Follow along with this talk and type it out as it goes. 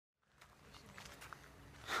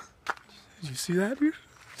Did you see that, dude?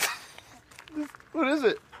 What is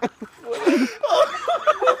it?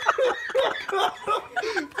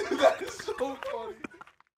 Dude, that is so funny.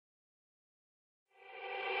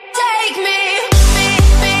 Take me.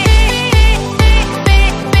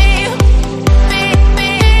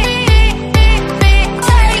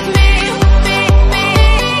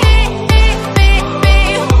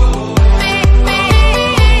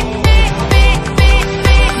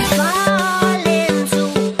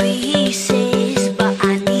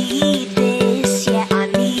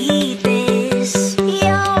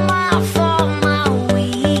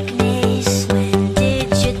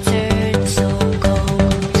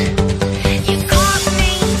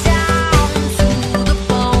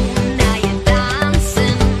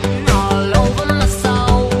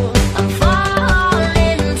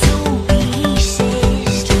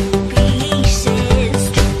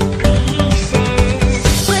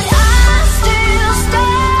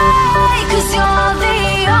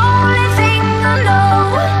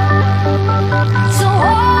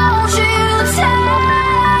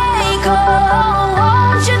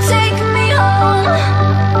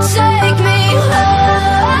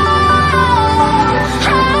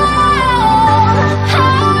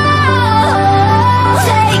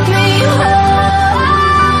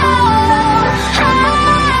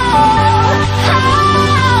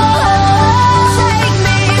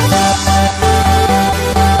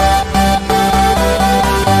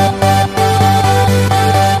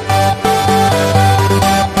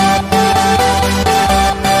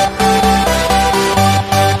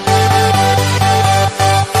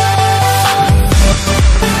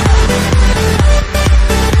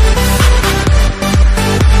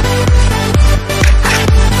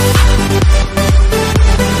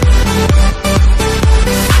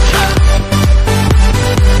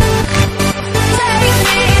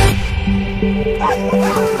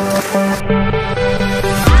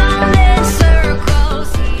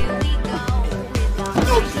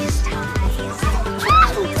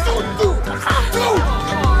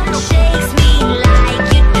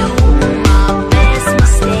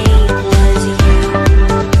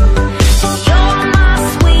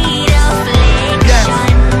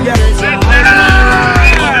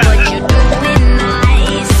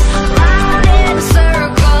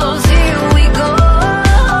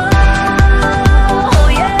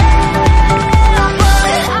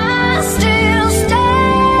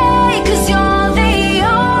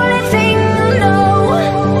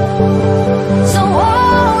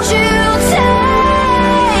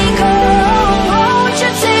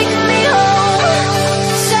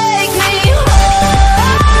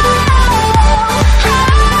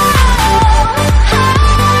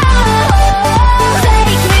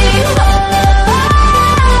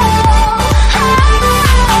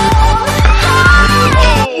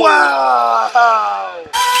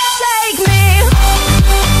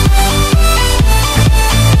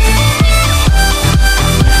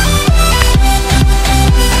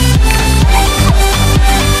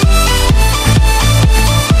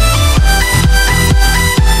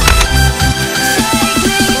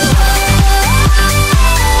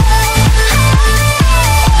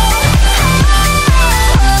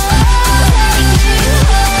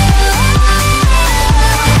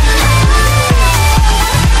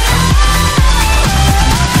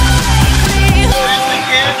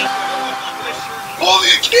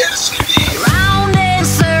 Round in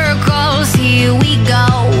circles, here we go,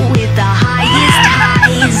 with the highest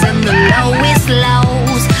highs and the lowest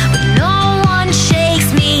lows. But no one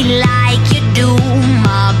shakes me like you do.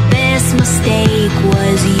 My best mistake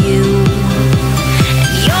was you. And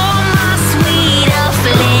you're my sweet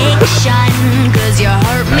affliction, 'cause you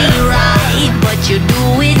hurt me right, but you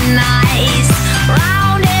do it nice.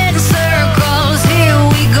 Round in circles, here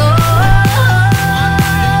we go.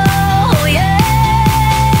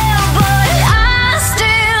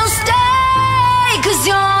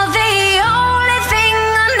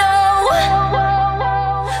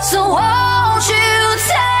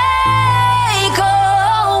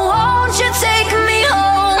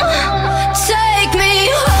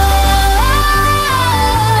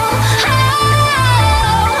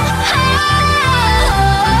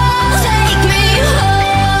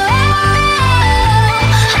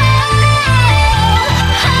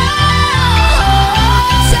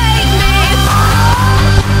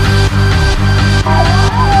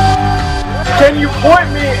 Can you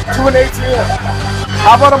point me to an ATM?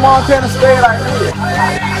 How about a Montana State ID?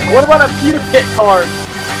 What about a Peter Pit card?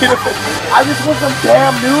 I just want some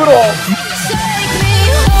damn noodles.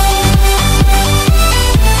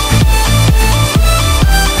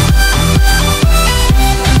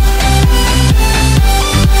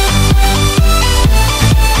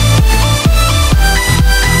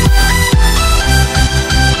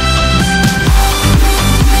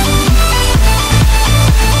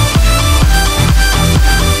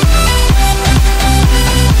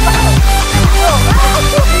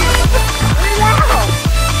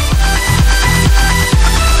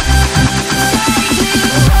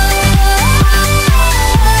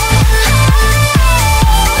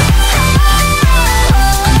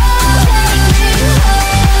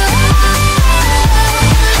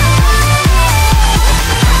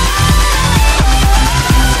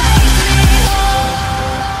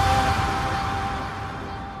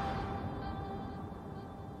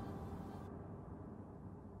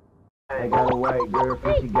 I got a white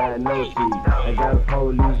girlfriend, she got no teeth. I got a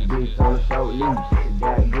police bitch on a short leash. She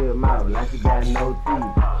got good mouth, like she got no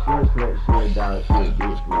teeth. She a slut, she a dog, she a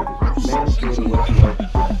bitch with it. Man, she the way she up,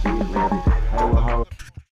 she a bitch rabbit.